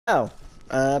Oh,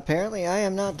 apparently I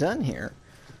am not done here.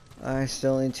 I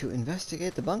still need to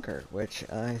investigate the bunker, which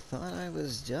I thought I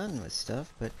was done with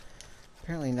stuff, but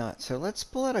apparently not. So let's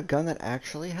pull out a gun that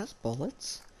actually has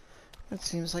bullets. That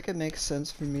seems like it makes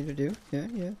sense for me to do.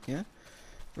 Yeah.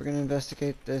 We're gonna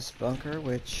investigate this bunker,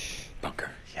 which...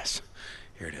 Bunker, yes.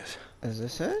 Here it is. Is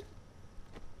this it?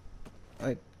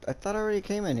 I thought I already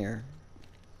came in here.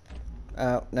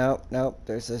 Oh, nope.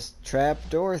 There's this trap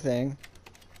door thing.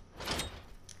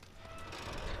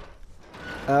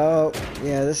 Oh,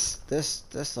 yeah, this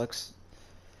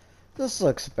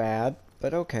looks bad,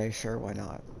 but okay, sure, why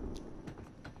not?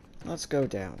 Let's go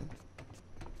down.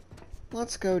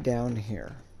 Let's go down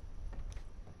here.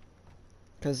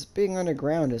 Because being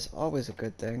underground is always a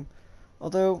good thing.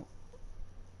 Although,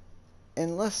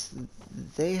 unless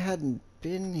they hadn't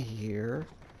been here,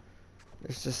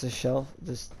 there's just a shelf.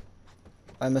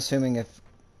 I'm assuming if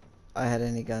I had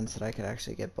any guns that I could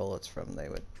actually get bullets from, they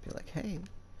would be like, hey.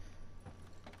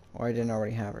 Or I didn't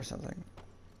already have or something.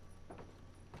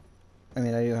 I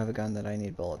mean, I do have a gun that I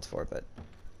need bullets for, but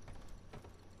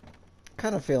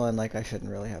kind of feeling like I shouldn't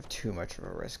really have too much of a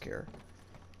risk here.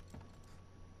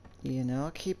 You know,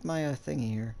 I'll keep my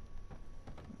thingy here.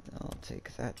 I'll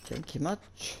take that. Thank you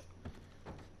much.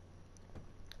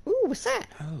 Ooh, what's that?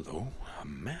 Hello, a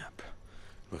map.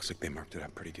 Looks like they marked it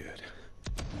up pretty good.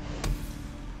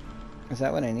 Is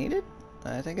that what I needed?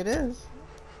 I think it is.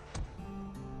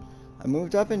 I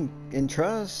moved up in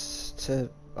trust to,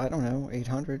 I don't know,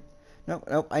 800.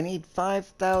 Nope, I need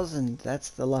 5,000.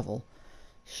 That's the level.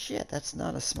 Shit, that's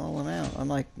not a small amount. I'm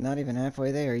like not even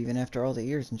halfway there, even after all the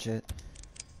years and shit.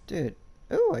 Dude,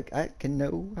 ooh, I can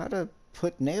know how to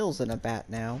put nails in a bat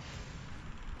now.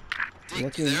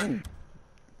 Lucky me.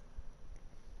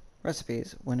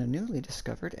 Recipes. When a newly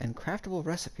discovered and craftable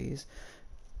recipes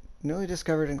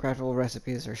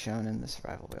are shown in the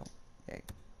survival wheel. Yay.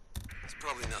 It's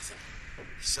probably nothing.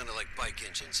 Sounded like bike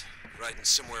engines, riding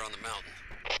somewhere on the mountain.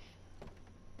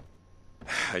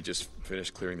 I just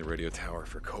finished clearing the radio tower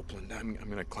for Copeland. I'm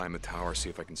gonna climb the tower, see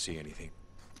if I can see anything.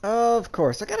 Of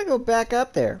course, I gotta go back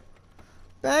up there.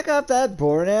 Back up that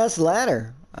boring-ass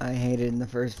ladder. I hate it in the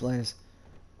first place.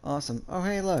 Awesome. Oh,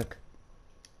 hey, look.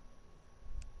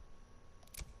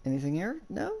 Anything here?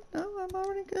 No, I'm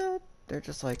already good. They're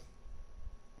just like...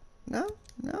 No.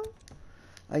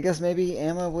 I guess maybe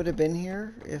ammo would have been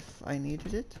here if I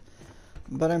needed it.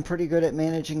 But I'm pretty good at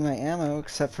managing my ammo,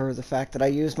 except for the fact that I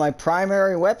use my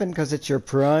primary weapon, because it's your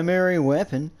primary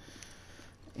weapon.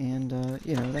 And,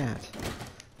 you know that.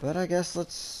 But I guess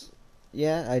let's...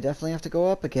 Yeah, I definitely have to go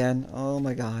up again. Oh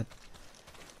my god.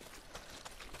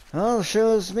 Oh,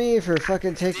 shows me for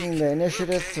fucking taking the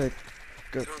initiative to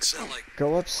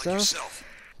go up stuff.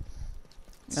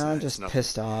 No, I'm just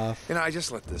pissed off. You know, I just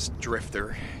let this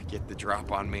drifter get the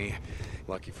drop on me.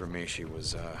 Lucky for me, she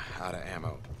was out of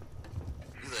ammo.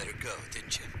 You let her go,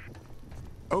 didn't you?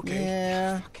 Okay.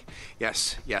 Yeah. Fuck.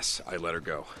 Yes, I let her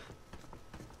go.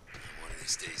 One of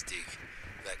these days, Deke,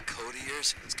 that code of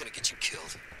yours is gonna get you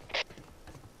killed.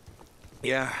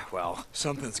 Yeah, well,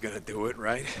 something's gonna do it,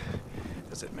 right?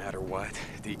 Does it matter what?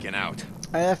 Deacon out.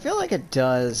 I feel like it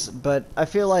does, but I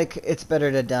feel like it's better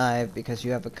to dive because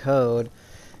you have a code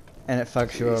and it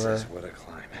fucks you over. Jesus, what a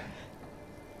climb.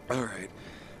 Alright,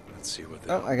 let's see what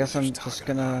the Oh, I guess I'm talking just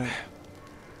gonna...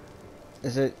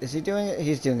 about. Is he doing it?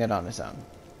 He's doing it on his own.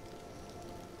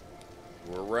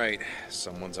 We're right.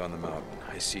 Someone's on the mountain.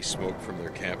 I see smoke from their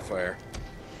campfire.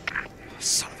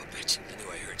 Son of a bitch. I knew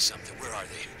I heard something. Where are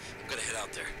they? I'm gonna head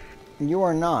out there. You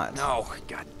are not. No,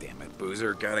 god damn it,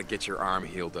 Boozer. Gotta get your arm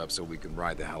healed up so we can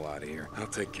ride the hell out of here. I'll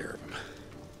take care of him.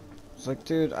 It's like,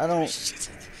 dude, I don't... Shit.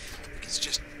 It's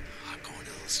just... I'm going a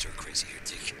little stir-crazy here,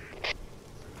 Deke.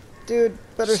 Dude,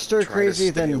 better stir Try to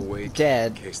crazy stay than awake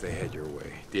dead. in case they head your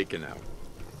way. Deacon out.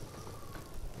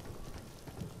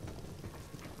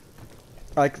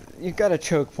 Like, you got a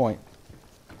choke point.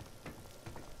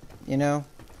 You know?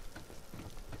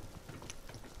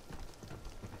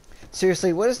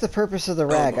 Seriously, what is the purpose of the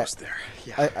rag? Almost there.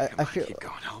 Yeah, I feel... keep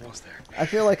going. Almost there. I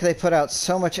feel like they put out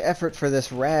so much effort for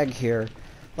this rag here.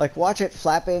 Like, watch it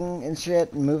flapping and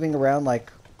shit and moving around.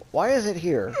 Like, why is it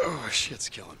here? Oh, shit's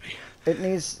killing me.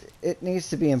 It needs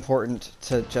to be important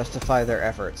to justify their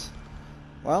efforts.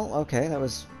 Well, okay, that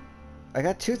was... I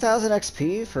got 2,000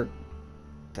 XP for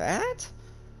that?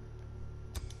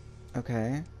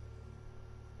 Okay.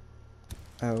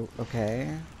 Oh, okay.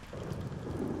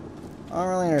 I don't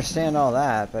really understand all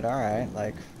that, but alright,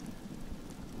 like...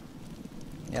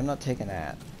 Yeah, I'm not taking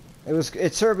that.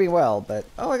 It served me well, but...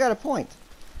 Oh, I got a point!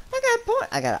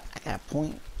 I got a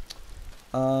point.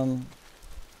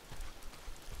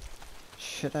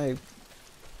 Should I...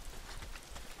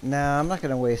 Nah, I'm not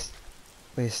gonna waste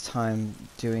time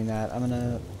doing that. I'm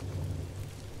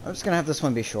just gonna have this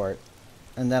one be short,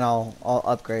 and then I'll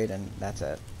upgrade, and that's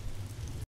it.